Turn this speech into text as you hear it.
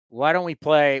Why don't we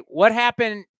play what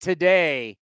happened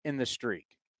today in the streak?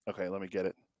 Okay, let me get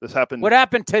it. This happened. What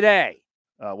happened today?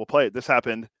 We'll play it. This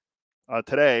happened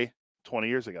today, 20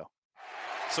 years ago.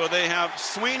 So they have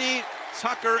Sweeney,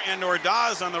 Tucker, and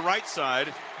Ordaz on the right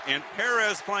side, and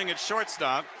Perez playing at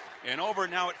shortstop. And over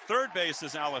now at third base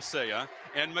is Alicea,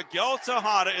 and Miguel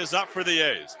Tejada is up for the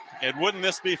A's. And wouldn't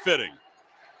this be fitting?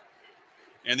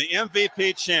 And the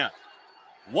MVP chant.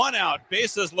 1 out,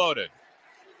 bases loaded.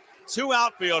 2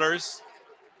 outfielders,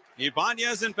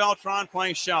 Ibanez and Beltran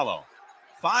playing shallow.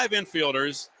 5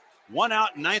 infielders, 1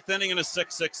 out, 9th inning, and a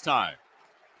 6-6 tie.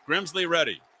 Grimsley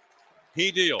ready.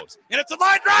 He deals. And it's a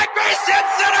line drive, base hit,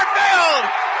 center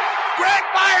field! Greg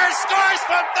Myers scores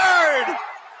from third!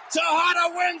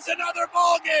 Tejada wins another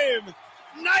ball game.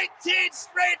 19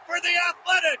 straight for the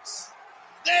Athletics.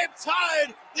 They've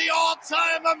tied the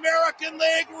all-time American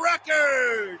League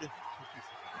record.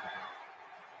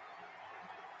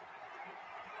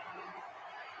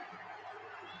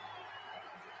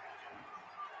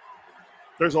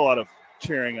 There's a lot of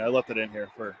cheering. I left it in here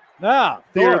for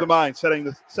Theater of the mind, setting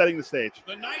the stage.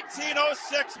 The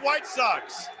 1906 White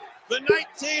Sox, the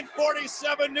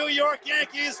 1947 New York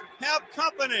Yankees have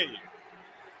company.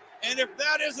 And if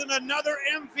that isn't another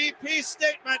MVP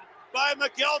statement by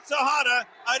Miguel Tejada,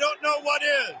 I don't know what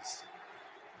is.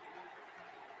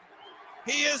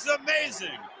 He is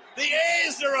amazing. The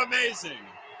A's are amazing.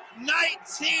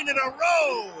 19 in a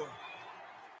row.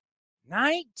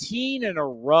 19 in a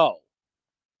row.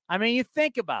 I mean, you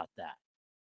think about that.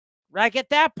 Like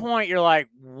at that point, you're like,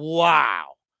 wow.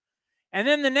 And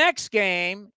then the next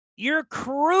game, you're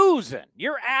cruising.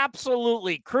 You're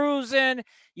absolutely cruising.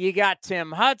 You got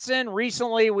Tim Hudson.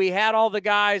 Recently, we had all the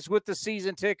guys with the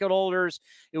season ticket holders.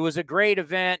 It was a great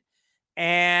event.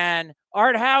 And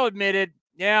Art Howe admitted,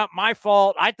 yeah, my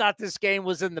fault. I thought this game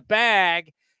was in the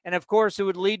bag. And, of course, it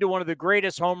would lead to one of the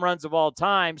greatest home runs of all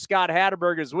time. Scott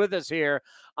Hatteberg is with us here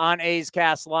on A's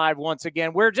Cast Live once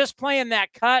again. We're just playing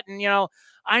that cut. And, you know,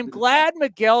 I'm glad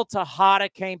Miguel Tejada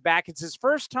came back. It's his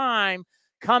first time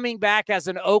coming back as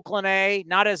an Oakland A,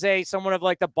 not as someone of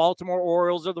like the Baltimore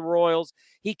Orioles or the Royals.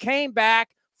 He came back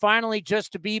finally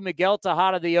just to be Miguel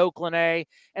Tejada, the Oakland A,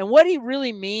 and what he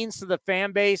really means to the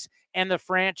fan base and the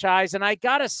franchise. And I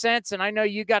got a sense, and I know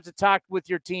you got to talk with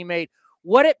your teammate,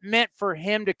 what it meant for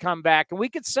him to come back. And we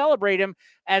could celebrate him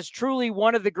as truly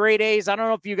one of the great A's. I don't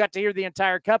know if you got to hear the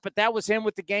entire cut, but that was him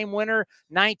with the game winner,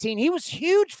 19. He was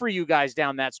huge for you guys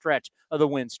down that stretch of the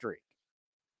win streak.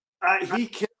 He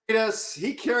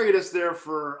carried us there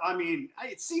for, I mean,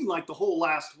 it seemed like the whole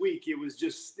last week. It was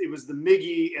the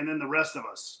Miggy and then the rest of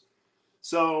us.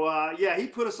 So, yeah, he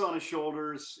put us on his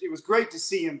shoulders. It was great to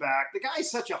see him back. The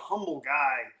guy's such a humble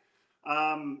guy.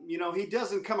 You know, he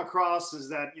doesn't come across as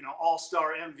that, you know,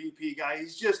 all-star MVP guy.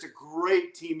 He's just a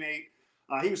great teammate.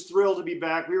 He was thrilled to be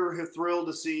back. We were thrilled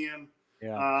to see him.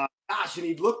 Yeah. And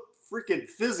he looked freaking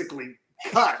physically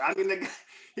cut. I mean,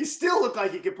 he still looked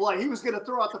like he could play. He was going to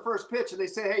throw out the first pitch, and they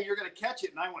say, hey, you're going to catch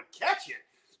it. And I went, catch it?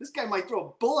 This guy might throw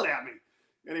a bullet at me.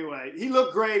 Anyway, he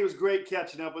looked great. It was great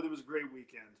catching up with. It was a great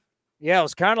weekend. Yeah, it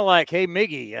was kind of like, hey,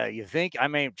 Miggy, you think? I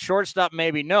mean, shortstop,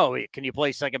 maybe no. Can you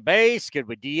play second base? Could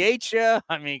we DH you?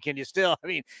 I mean, can you still? I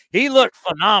mean, he looked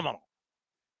phenomenal.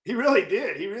 He really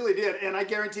did. He really did. And I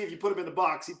guarantee if you put him in the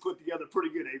box, he'd put together pretty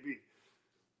good AB.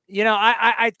 You know,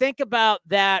 I think about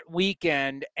that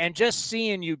weekend and just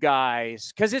seeing you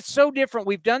guys, because it's so different.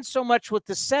 We've done so much with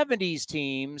the 70s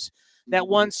teams that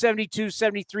won 72,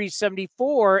 73,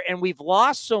 74, and we've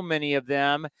lost so many of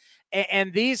them.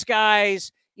 And these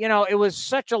guys, you know, it was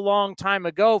such a long time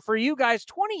ago. For you guys,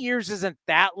 20 years isn't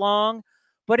that long,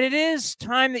 but it is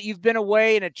time that you've been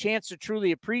away and a chance to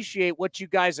truly appreciate what you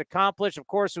guys accomplished. Of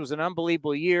course, it was an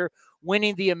unbelievable year,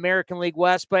 winning the American League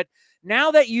West. But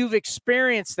now that you've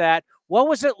experienced that, what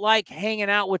was it like hanging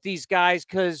out with these guys?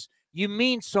 Because you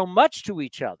mean so much to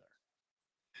each other.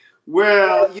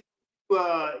 Well,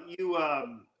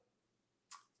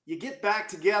 you get back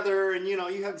together, and, you know,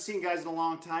 you haven't seen guys in a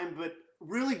long time, but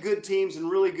really good teams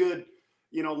and really good,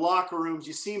 you know, locker rooms,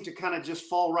 you seem to kind of just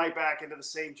fall right back into the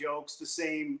same jokes, the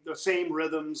same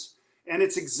rhythms. And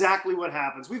it's exactly what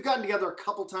happens. We've gotten together a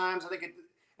couple times, I think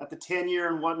at the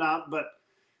 10-year and whatnot, but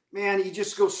man, you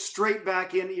just go straight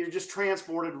back in. You're just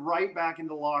transported right back into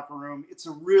the locker room. It's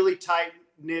a really tight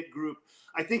knit group.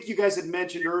 I think you guys had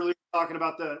mentioned earlier talking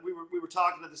about we were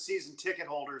talking to the season ticket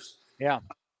holders. Yeah.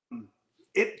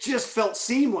 It just felt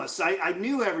seamless. I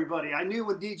knew everybody. I knew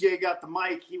when DJ got the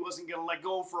mic, he wasn't going to let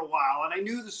go for a while. And I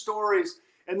knew the stories,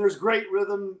 and there's great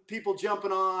rhythm, people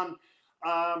jumping on.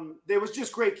 There was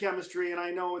just great chemistry, and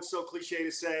I know it's so cliche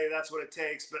to say that's what it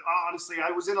takes. But honestly,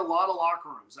 I was in a lot of locker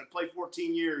rooms. I played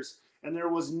 14 years, and there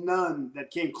was none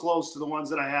that came close to the ones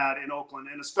that I had in Oakland,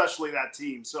 and especially that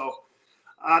team. So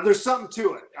there's something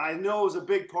to it. I know it was a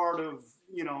big part of,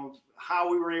 how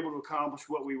we were able to accomplish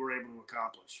what we were able to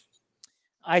accomplish.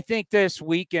 I think this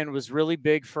weekend was really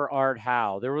big for Art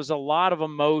Howe. There was a lot of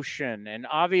emotion, and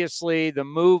obviously the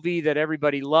movie that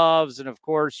everybody loves, and of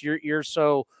course you're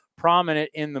so prominent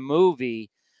in the movie.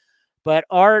 But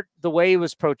Art, the way he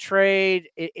was portrayed,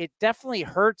 it definitely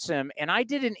hurts him. And I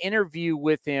did an interview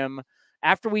with him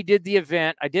after we did the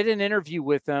event. I did an interview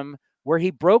with him where he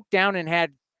broke down and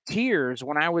had tears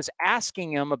when I was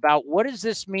asking him about what does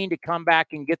this mean to come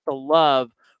back and get the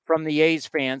love from the A's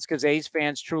fans, because A's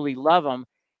fans truly love him.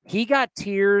 He got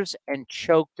tears and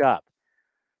choked up.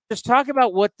 Just talk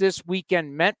about what this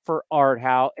weekend meant for Art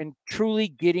Howe and truly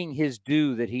getting his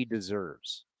due that he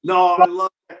deserves. No, I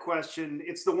love that question.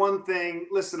 It's the one thing.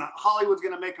 Listen, Hollywood's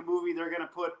going to make a movie. You got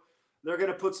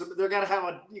to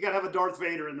have a Darth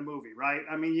Vader in the movie, right?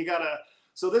 I mean,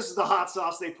 so this is the hot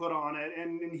sauce they put on it.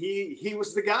 And he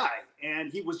was the guy,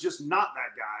 and he was just not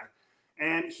that guy.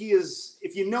 And he is,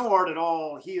 if you know Art at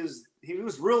all, he was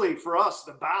really, for us,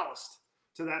 the ballast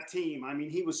to that team. I mean,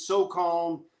 he was so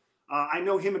calm. I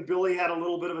know him and Billy had a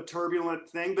little bit of a turbulent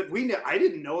thing, but I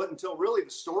didn't know it until really the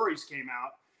stories came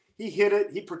out. He hit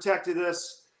it. He protected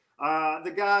us.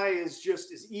 The guy is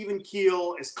just as even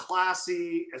keel, as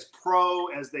classy, as pro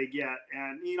as they get.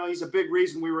 And, he's a big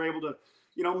reason we were able to,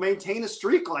 maintain a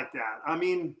streak like that. I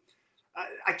mean,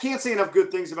 I can't say enough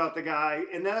good things about the guy.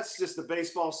 And that's just the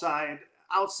baseball side.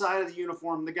 Outside of the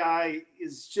uniform, the guy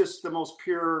is just the most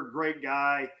pure, great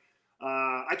guy.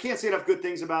 I can't say enough good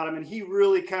things about him. And he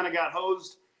really kind of got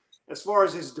hosed as far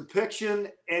as his depiction,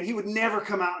 and he would never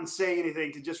come out and say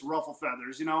anything to just ruffle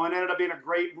feathers, and it ended up being a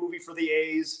great movie for the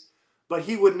A's, but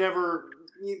he would never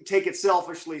take it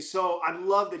selfishly. So I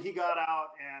love that he got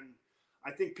out, and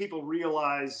I think people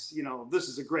realize, this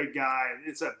is a great guy.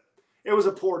 It was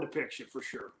a poor depiction for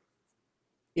sure.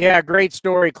 Yeah, great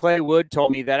story. Clay Wood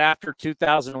told me that after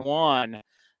 2001,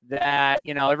 that,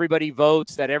 everybody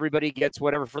votes, that everybody gets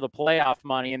whatever for the playoff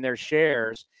money in their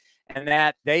shares, and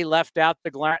that they left out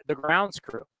the grounds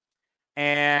crew.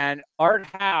 And Art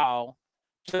Howe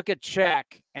took a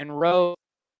check and wrote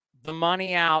the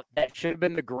money out that should have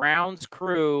been the grounds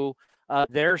crew,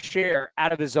 their share,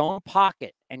 out of his own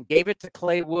pocket, and gave it to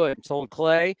Clay Wood and told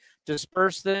Clay,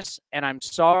 disperse this, and I'm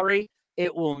sorry,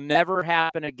 it will never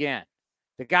happen again.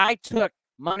 The guy took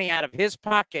money out of his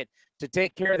pocket to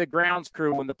take care of the grounds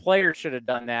crew when the players should have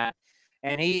done that.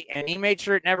 And he made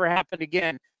sure it never happened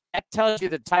again. That tells you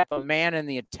the type of man and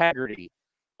the integrity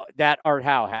that Art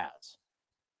Howe has.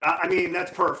 I mean,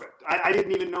 that's perfect. I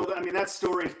didn't even know that. I mean, that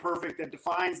story is perfect. That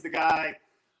defines the guy.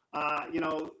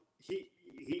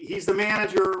 He's the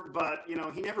manager, but,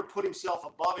 he never put himself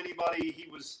above anybody. He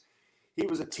was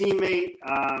a teammate.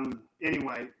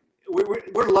 Anyway,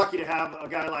 we're lucky to have a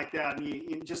guy like that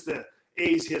in just the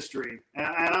A's history.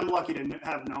 And I'm lucky to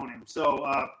have known him. So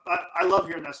I love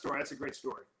hearing that story. That's a great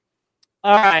story.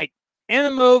 All right. In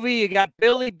the movie, you got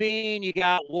Billy Beane, you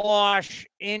got Wash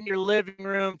in your living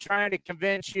room trying to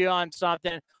convince you on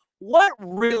something. What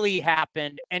really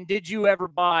happened, and did you ever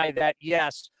buy that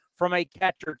yes from a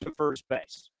catcher to first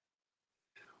base?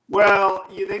 Well,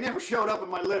 they never showed up in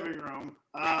my living room.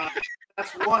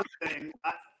 That's one thing.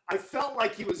 I felt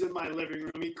like he was in my living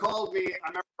room. He called me, I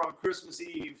remember, on Christmas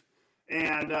Eve,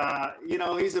 and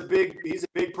he's a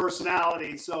big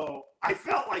personality, so I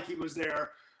felt like he was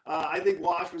there. I think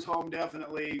Wash was home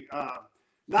definitely,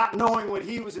 not knowing what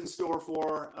he was in store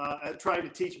for, trying to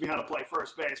teach me how to play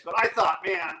first base. But I thought,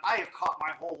 man, I have caught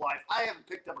my whole life. I haven't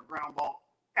picked up a ground ball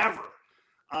ever.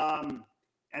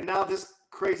 And now this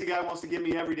crazy guy wants to give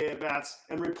me everyday at-bats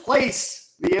and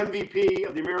replace the MVP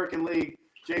of the American League,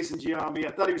 Jason Giambi.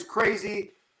 I thought he was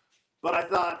crazy, but I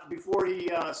thought before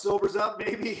he sobers up,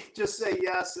 maybe just say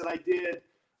yes, and I did.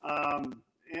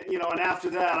 And after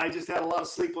that, I just had a lot of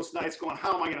sleepless nights going,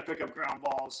 how am I going to pick up ground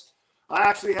balls? I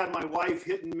actually had my wife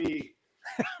hitting me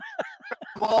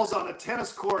balls on a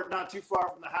tennis court not too far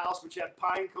from the house, which had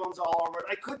pine cones all over it.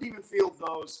 I couldn't even field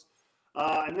those.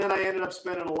 And then I ended up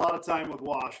spending a lot of time with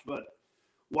Wash. But,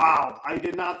 wow, I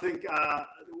did not think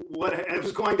what it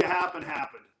was going to happen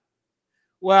happened.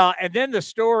 Well, and then the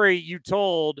story you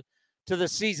told to the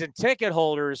season ticket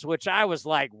holders, which I was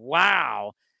like,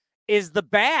 wow, is the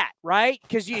bat, right?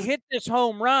 Because you hit this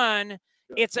home run.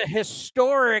 It's a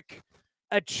historic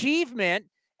achievement.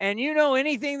 And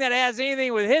anything that has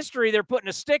anything with history, they're putting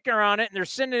a sticker on it and they're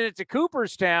sending it to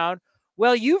Cooperstown.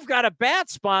 Well, you've got a bat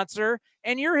sponsor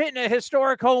and you're hitting a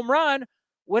historic home run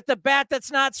with the bat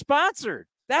that's not sponsored.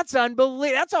 That's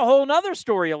unbelievable. That's a whole nother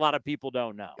story a lot of people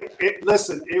don't know.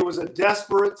 Listen, it was a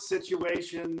desperate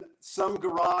situation. Some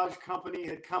garage company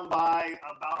had come by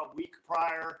about a week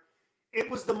prior.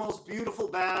 It was the most beautiful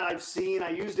bat I've seen. I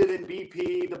used it in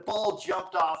BP. The ball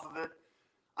jumped off of it.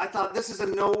 I thought, this is a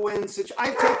no-win situation.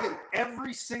 I've taken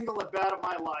every single at-bat of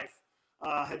my life,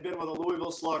 had been with a Louisville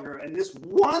Slugger. And this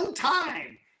one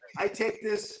time, I take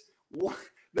this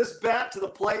bat to the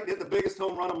plate and hit the biggest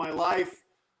home run of my life.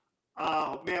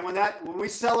 Oh, man, when we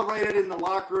celebrated in the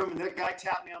locker room and that guy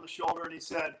tapped me on the shoulder and he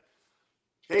said,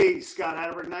 "Hey, Scott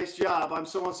Hatteberg, nice job. I'm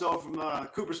so-and-so from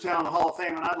Cooperstown, the Hall of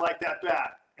Fame, and I'd like that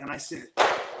bat." And I said,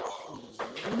 "Oh,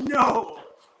 no."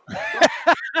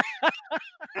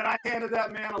 And I handed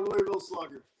that man a Louisville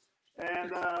Slugger.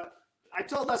 And I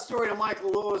told that story to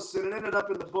Michael Lewis, and it ended up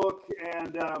in the book.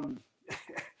 And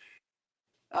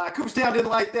Cooperstown didn't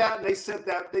like that, and they sent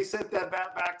that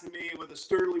bat back to me with a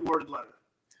sturdily worded letter.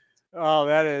 Oh,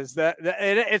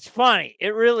 it's funny.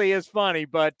 It really is funny,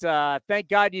 but thank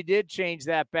God you did change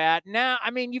that bat. Now,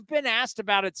 I mean, you've been asked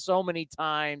about it so many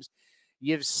times.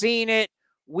 You've seen it.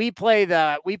 We play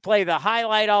the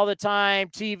highlight all the time.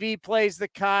 TV plays the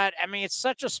cut. I mean, it's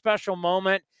such a special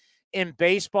moment in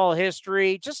baseball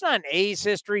history, just not in A's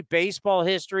history, baseball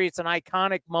history. It's an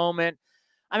iconic moment.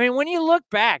 I mean, when you look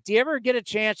back, do you ever get a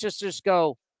chance just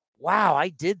go, wow, I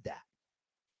did that?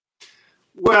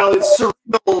 Well, it's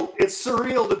surreal. It's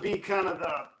surreal to be kind of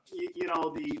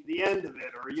the end of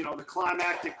it, or, the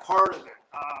climactic part of it.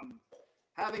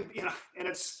 Having, and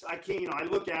it's, I can't, I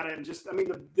look at it and just, I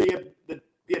mean, the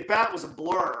at bat was a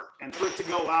blur, and for it to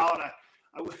go out,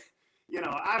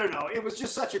 I don't know. It was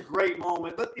just such a great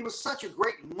moment, but it was such a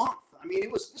great month. I mean,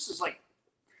 it was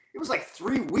like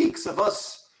 3 weeks of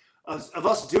us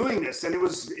doing this, and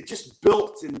it just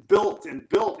built and built and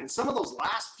built. And some of those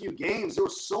last few games, there were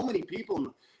so many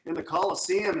people in the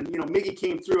Coliseum, and Miggy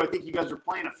came through. I think you guys were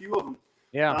playing a few of them.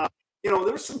 Yeah. There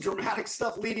was some dramatic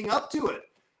stuff leading up to it.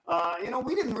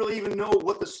 We didn't really even know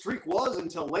what the streak was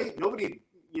until late. Nobody,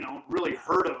 really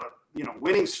heard of a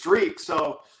winning streak.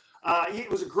 So it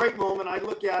was a great moment. I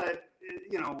look at it,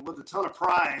 with a ton of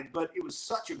pride, but it was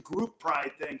such a group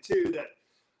pride thing too that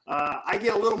I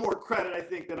get a little more credit, I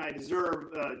think, than I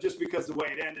deserve, just because of the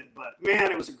way it ended. But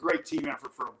man, it was a great team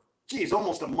effort for,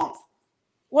 almost a month.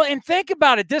 Well, and think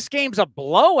about it. This game's a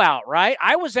blowout, right?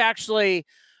 I was actually,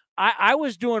 I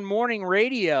was doing morning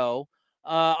radio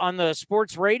on the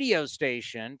sports radio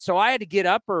station, so I had to get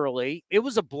up early. It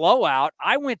was a blowout.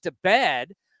 I went to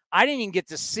bed. I didn't even get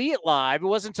to see it live. It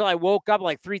wasn't until I woke up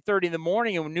like 3:30 in the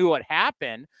morning and knew what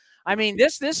happened. I mean,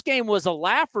 this game was a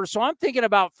laugher. So I'm thinking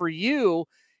about, for you,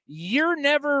 you're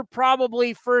never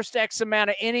probably first X amount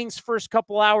of innings, first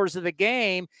couple hours of the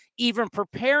game, even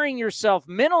preparing yourself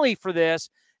mentally for this.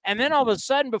 And then all of a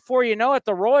sudden, before you know it,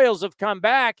 the Royals have come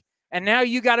back, and now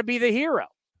you got to be the hero.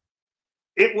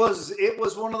 It was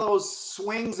one of those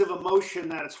swings of emotion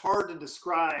that it's hard to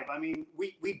describe. I mean,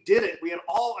 we did it. We had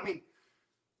all, I mean,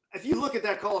 if you look at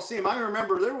that Coliseum, I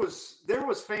remember there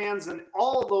was fans in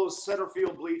all those center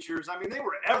field bleachers. I mean, they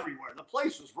were everywhere. The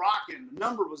place was rocking. The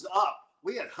number was up.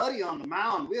 We had Huddy on the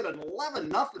mound. We had an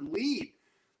 11-0 lead.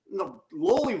 The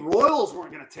lowly Royals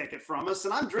weren't going to take it from us.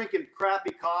 And I'm drinking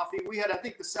crappy coffee. We had, I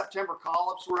think, the September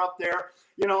call-ups were up there,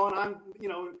 and I'm,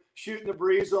 shooting the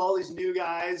breeze with all these new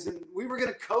guys. And we were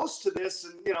going to coast to this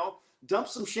and, dump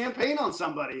some champagne on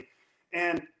somebody.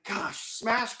 And gosh,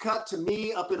 smash cut to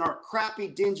me up in our crappy,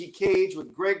 dingy cage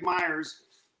with Greg Myers,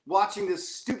 watching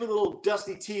this stupid little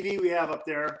dusty TV we have up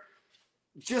there,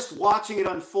 just watching it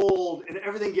unfold and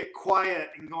everything get quiet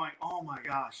and going, oh my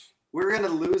gosh, we're going to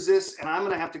lose this, and I'm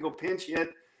going to have to go pinch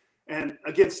hit and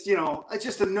against,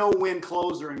 just a no-win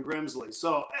closer in Grimsley.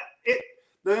 So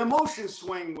the emotion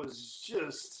swing was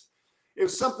it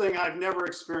was something I've never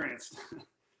experienced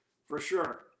for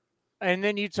sure. And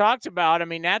then you talked about, I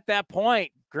mean, at that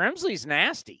point, Grimsley's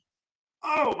nasty.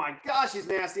 Oh my gosh, he's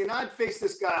nasty. And I'd faced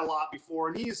this guy a lot before,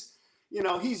 and he's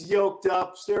yoked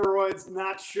up, steroids,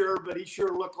 not sure, but he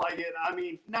sure looked like it. I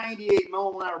mean, 98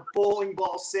 mile-an-hour bowling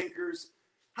ball sinkers.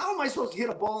 How am I supposed to hit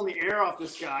a ball in the air off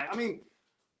this guy? I mean,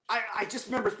 I just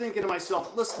remember thinking to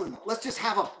myself, listen, let's just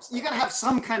you got to have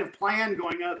some kind of plan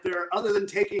going out there other than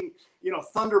taking,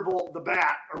 Thunderbolt the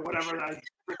bat or whatever that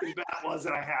freaking bat was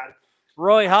that I had.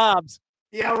 Roy Hobbs.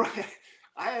 Yeah, right.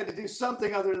 I had to do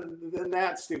something other than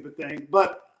that stupid thing.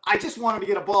 But I just wanted to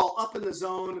get a ball up in the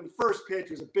zone. And the first pitch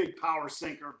was a big power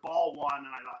sinker, ball one. And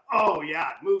I thought, oh, yeah,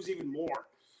 it moves even more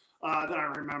than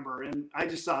I remember. And I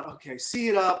just thought, okay, see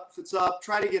it up. If it's up,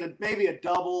 try to get maybe a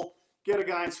double, get a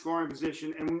guy in scoring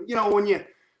position. And, when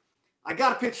I got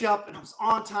to pitch up, and I was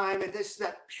on time, and this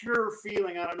that pure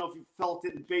feeling. I don't know if you felt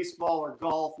it in baseball or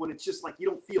golf when it's just like you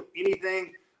don't feel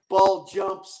anything. Ball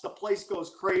jumps, the place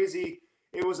goes crazy.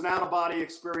 It was an out-of-body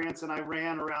experience, and I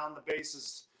ran around the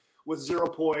bases with zero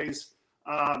poise.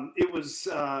 It was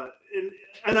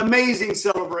an amazing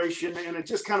celebration, and it's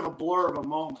just kind of a blur of a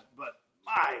moment. But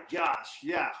my gosh,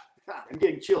 yeah, God, I'm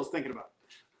getting chills thinking about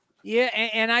it. Yeah,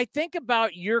 and I think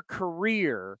about your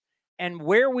career and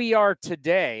where we are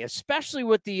today, especially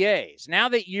with the A's, now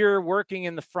that you're working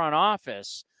in the front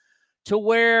office, to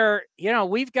where,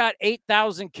 we've got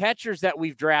 8,000 catchers that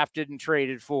we've drafted and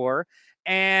traded for,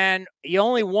 and you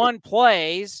only one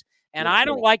plays. And I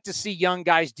don't like to see young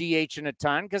guys DHing a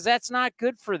ton because that's not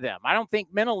good for them. I don't think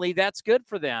mentally that's good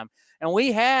for them. And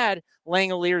we had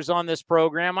Langoliers on this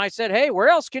program. I said, hey, where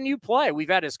else can you play? We've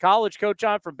had his college coach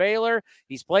on from Baylor.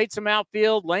 He's played some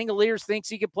outfield. Langoliers thinks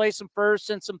he could play some first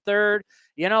and some third.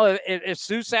 If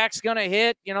Susak's going to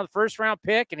hit, the first-round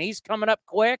pick and he's coming up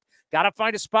quick, got to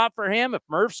find a spot for him. If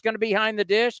Murph's going to be behind the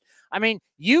dish. I mean,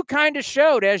 you kind of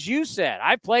showed, as you said,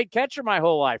 I played catcher my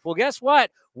whole life. Well, guess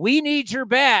what? We need your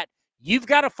bat. You've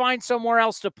got to find somewhere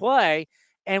else to play.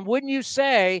 And wouldn't you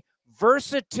say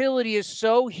versatility is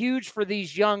so huge for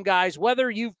these young guys, whether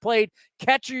you've played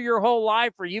catcher your whole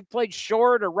life or you've played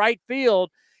short or right field,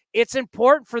 it's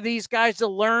important for these guys to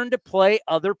learn to play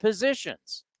other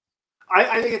positions.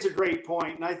 I think it's a great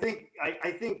point. And I think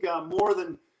more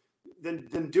than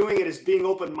doing it is being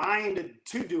open-minded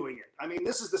to doing it. I mean,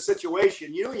 this is the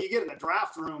situation. You get in the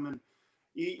draft room and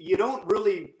you don't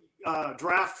really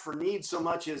draft for need so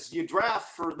much as you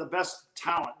draft for the best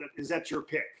talent that is at your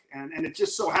pick. And it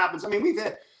just so happens. I mean, we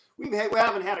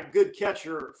haven't had a good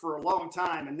catcher for a long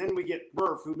time. And then we get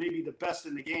Murph, who may be the best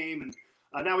in the game.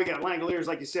 And now we got Langoliers,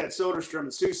 like you said, Soderstrom and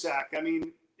Susak. I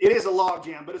mean, it is a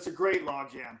logjam, but it's a great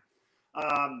logjam.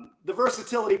 The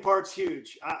versatility part's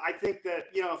huge. I think that,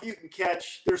 if you can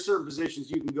catch, there's certain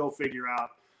positions you can go figure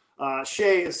out.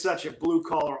 Shea is such a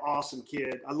blue-collar, awesome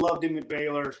kid. I loved him at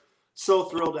Baylor. So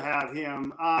thrilled to have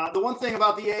him. The one thing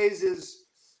about the A's is,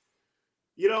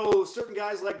 certain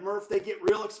guys like Murph, they get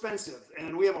real expensive,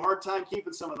 and we have a hard time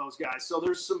keeping some of those guys. So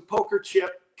there's some poker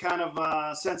chip kind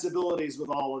of sensibilities with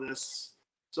all of this.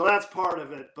 So that's part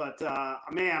of it. But,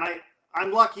 man,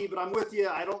 I'm lucky, but I'm with you.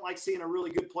 I don't like seeing a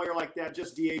really good player like that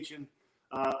just DHing.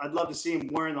 I'd love to see him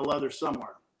wearing the leather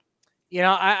somewhere.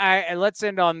 I let's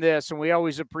end on this, and we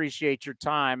always appreciate your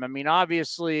time. I mean,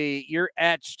 obviously, you're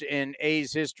etched in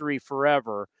A's history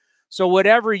forever. So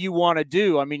whatever you want to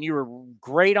do, I mean, you were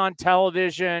great on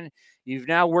television. You've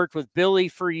now worked with Billy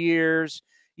for years.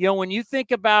 When you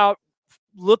think about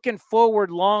looking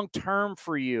forward long-term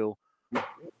for you,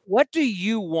 what do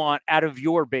you want out of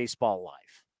your baseball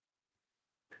life?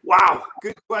 Wow,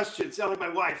 good question. Sound like my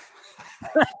wife.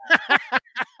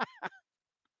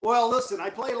 Well, listen,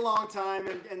 I played a long time,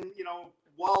 and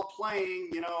while playing,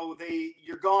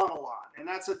 you're gone a lot, and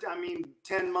that's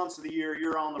 10 months of the year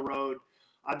you're on the road.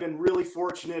 I've been really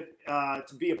fortunate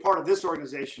to be a part of this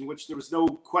organization, which there was no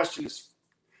question as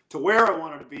to where I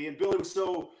wanted to be, and Billy was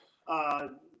so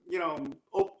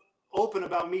open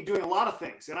about me doing a lot of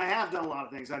things, and I have done a lot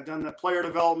of things. I've done the player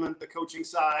development, the coaching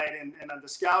side, and the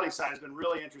scouting side has been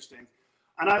really interesting,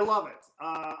 and I love it.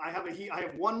 I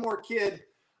have one more kid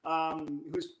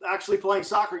who's actually playing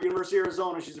soccer at University of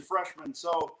Arizona. She's a freshman.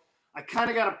 So I kind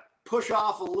of got to push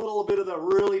off a little bit of the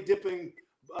really dipping,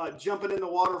 jumping in the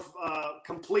water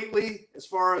completely as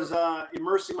far as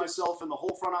immersing myself in the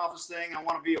whole front office thing. I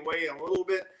want to be away a little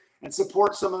bit and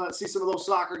support see some of those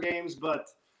soccer games. But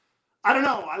I don't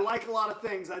know. I like a lot of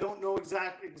things. I don't know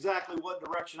exactly what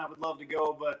direction I would love to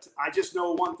go, but I just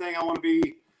know one thing. I want to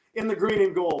be in the green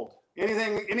and gold.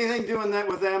 Anything doing that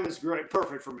with them is great.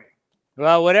 Perfect for me.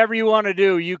 Well, whatever you want to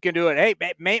do, you can do it. Hey,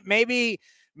 maybe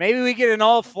we get an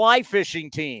all fly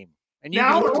fishing team, and you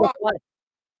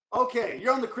okay,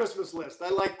 you're on the Christmas list. I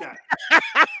like that.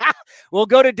 We'll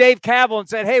go to Dave Cavill and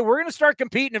say, hey, we're going to start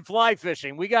competing in fly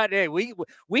fishing. We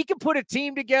can put a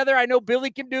team together. I know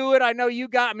Billy can do it. I know you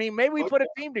got me. Maybe we put a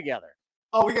team together.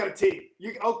 Oh, we got a team.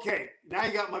 Okay, now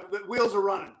you got the wheels are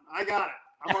running. I got it.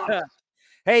 I'm on it.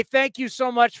 Hey, thank you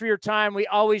so much for your time. We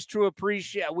always do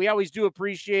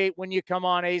appreciate when you come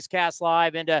on A's Cast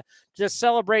Live and to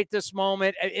celebrate this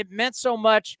moment. It meant so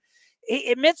much.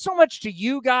 It meant so much to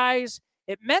you guys.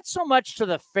 It meant so much to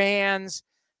the fans.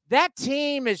 That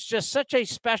team is just such a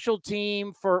special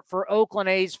team for Oakland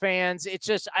A's fans. It's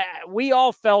just we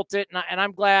all felt it, and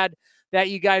I'm glad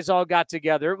that you guys all got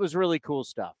together. It was really cool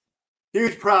stuff.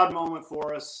 Huge proud moment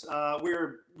for us.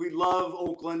 We love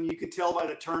Oakland. You could tell by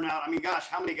the turnout. I mean, gosh,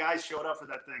 how many guys showed up for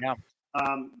that thing?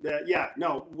 Yeah.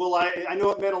 I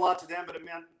know it meant a lot to them, but it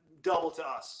meant double to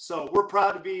us. So we're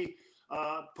proud to be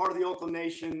part of the Oakland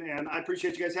Nation, and I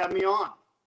appreciate you guys having me on.